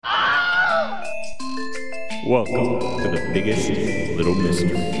Welcome to the biggest little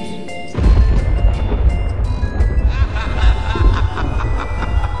mysteries.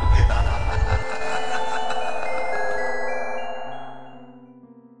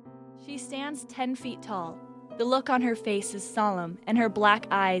 She stands 10 feet tall. The look on her face is solemn, and her black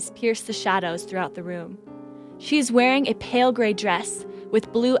eyes pierce the shadows throughout the room. She is wearing a pale gray dress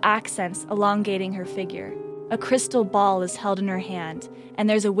with blue accents elongating her figure. A crystal ball is held in her hand, and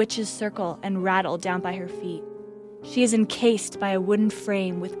there's a witch's circle and rattle down by her feet. She is encased by a wooden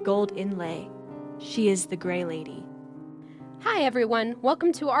frame with gold inlay. She is the Grey Lady. Hi, everyone.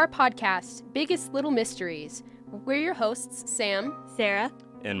 Welcome to our podcast, Biggest Little Mysteries. We're your hosts, Sam, Sarah,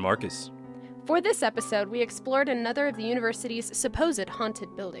 And Marcus. For this episode, we explored another of the university's supposed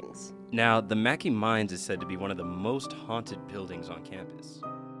haunted buildings. Now, the Mackey Mines is said to be one of the most haunted buildings on campus.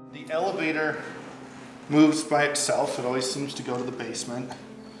 The elevator moves by itself. It always seems to go to the basement.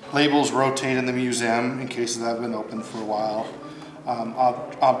 Labels rotate in the museum in cases that have been open for a while.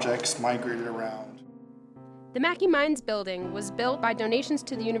 Objects migrated around. The Mackey Mines building was built by donations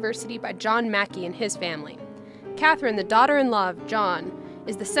to the university by John Mackey and his family. Catherine, the daughter-in-law of John,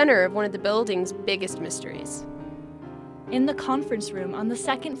 is the center of one of the building's biggest mysteries. In the conference room on the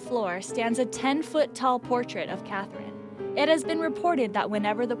second floor stands a 10-foot-tall portrait of Catherine. It has been reported that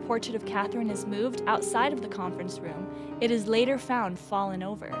whenever the portrait of Catherine is moved outside of the conference room, it is later found fallen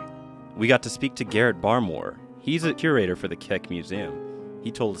over. We got to speak to Garrett Barmore. He's a curator for the Keck Museum. He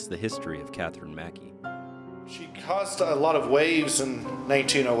told us the history of Catherine Mackey. She caused a lot of waves in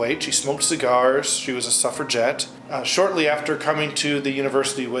 1908. She smoked cigars. She was a suffragette. Shortly after coming to the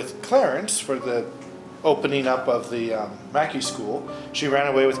university with Clarence for the opening up of the Mackey School, she ran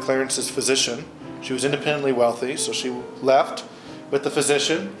away with Clarence's physician. She was independently wealthy, so she left with the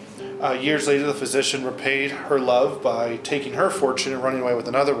physician. Years later, the physician repaid her love by taking her fortune and running away with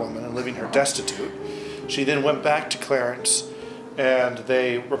another woman and leaving her destitute. She then went back to Clarence, and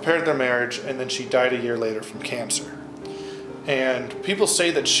they repaired their marriage, and then she died a year later from cancer. And people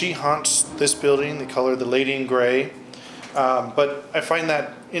say that she haunts this building. They call her the Lady in Grey. But I find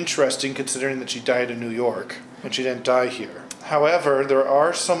that interesting considering that she died in New York, and she didn't die here. However, there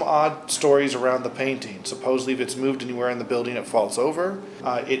are some odd stories around the painting. Supposedly, if it's moved anywhere in the building, it falls over.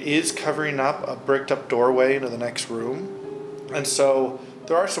 It is covering up a bricked-up doorway into the next room. And so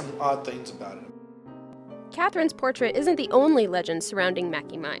there are some odd things about it. Catherine's portrait isn't the only legend surrounding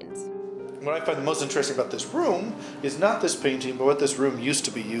Mackey Mines. What I find the most interesting about this room is not this painting, but what this room used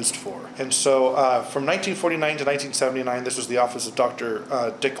to be used for. And so from 1949 to 1979, this was the office of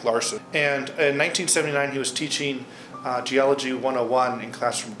Dr. Dick Larson. And in 1979, he was teaching Geology 101 in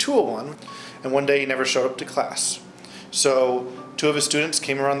classroom 201, and one day he never showed up to class. So two of his students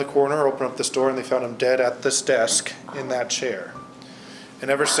came around the corner, opened up this door, and they found him dead at this desk in that chair. And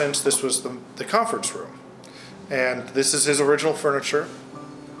ever since, this was the conference room. And this is his original furniture.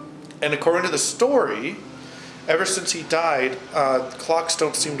 And according to the story, ever since he died, clocks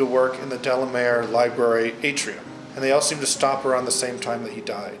don't seem to work in the Delamere Library atrium. And they all seem to stop around the same time that he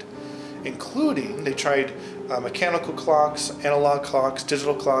died. Including, they tried mechanical clocks, analog clocks,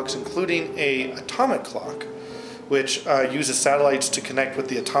 digital clocks, including a atomic clock, which uses satellites to connect with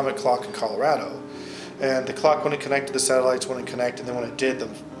the atomic clock in Colorado. And the clock wouldn't connect to the satellites, wouldn't connect, and then when it did, the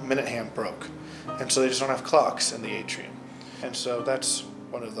minute hand broke. And so they just don't have clocks in the atrium. And so that's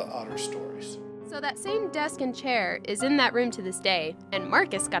one of the odder stories. So that same desk and chair is in that room to this day, and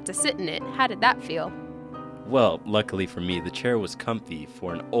Marcus got to sit in it. How did that feel? Well, luckily for me, the chair was comfy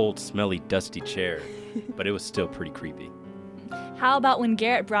for an old, smelly, dusty chair, but it was still pretty creepy. How about when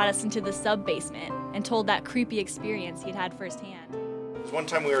Garrett brought us into the sub-basement and told that creepy experience he'd had firsthand? One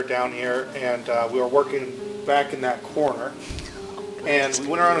time we were down here, and we were working back in that corner. And we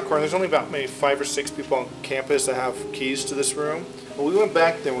went around the corner. There's only about maybe 5 or 6 people on campus that have keys to this room. But we went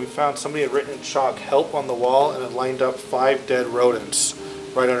back there and we found somebody had written in chalk, "Help" on the wall, and it lined up 5 dead rodents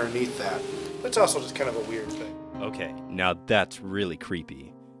right underneath that. It's also just kind of a weird thing. Okay, now that's really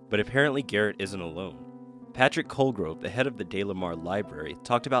creepy. But apparently Garrett isn't alone. Patrick Colgrove, the head of the De La Mare Library,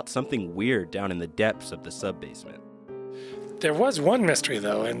 talked about something weird down in the depths of the sub-basement. There was one mystery,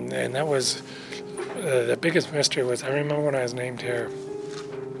 though, and that was the biggest mystery was, I remember when I was named here,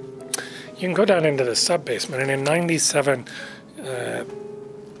 you can go down into the sub-basement, and in 97,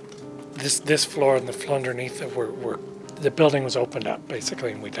 this floor and the floor underneath it were the building was opened up,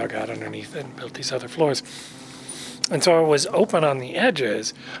 basically, and we dug out underneath it and built these other floors. And so it was open on the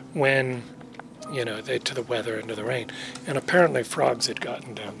edges when, to the weather and to the rain. And apparently frogs had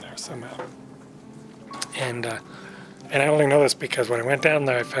gotten down there somehow. And I only know this because when I went down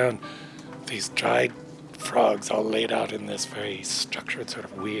there, I found these dried frogs all laid out in this very structured sort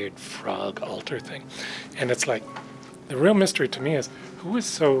of weird frog altar thing. And it's like, the real mystery to me is who is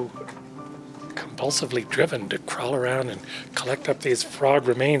so compulsively driven to crawl around and collect up these frog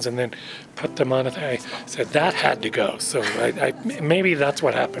remains and then put them on a thing. I said that had to go. So maybe that's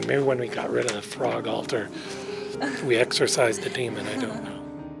what happened. Maybe when we got rid of the frog altar, we exorcised the demon. I don't know.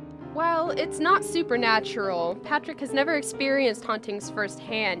 While it's not supernatural, Patrick has never experienced hauntings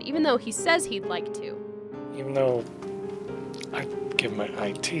firsthand, even though he says he'd like to. Even though I'd give my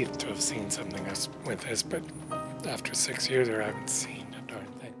eye teeth to have seen something with this, but after 6 years I haven't seen a darn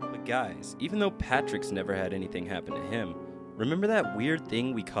thing. But guys, even though Patrick's never had anything happen to him, remember that weird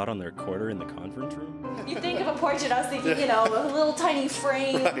thing we caught on the recorder in the conference room? You think of a portrait, I was thinking, a little tiny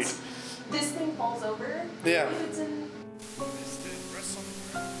frame. Right. This thing falls over. Yeah. If it's in...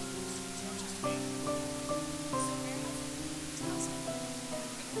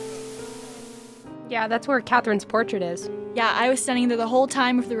 Yeah, that's where Catherine's portrait is. Yeah, I was standing there the whole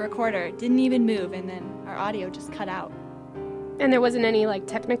time with the recorder. Didn't even move, and then our audio just cut out. And there wasn't any,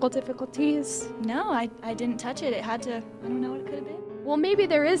 technical difficulties? No, I didn't touch it. It had to... I don't know what it could have been. Well, maybe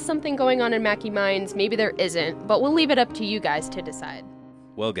there is something going on in Mackie Mines, maybe there isn't, but we'll leave it up to you guys to decide.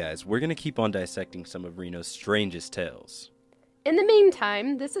 Well, guys, we're going to keep on dissecting some of Reno's strangest tales. In the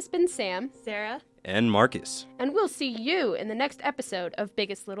meantime, this has been Sam. Sarah? And Marcus. And we'll see you in the next episode of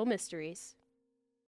Biggest Little Mysteries.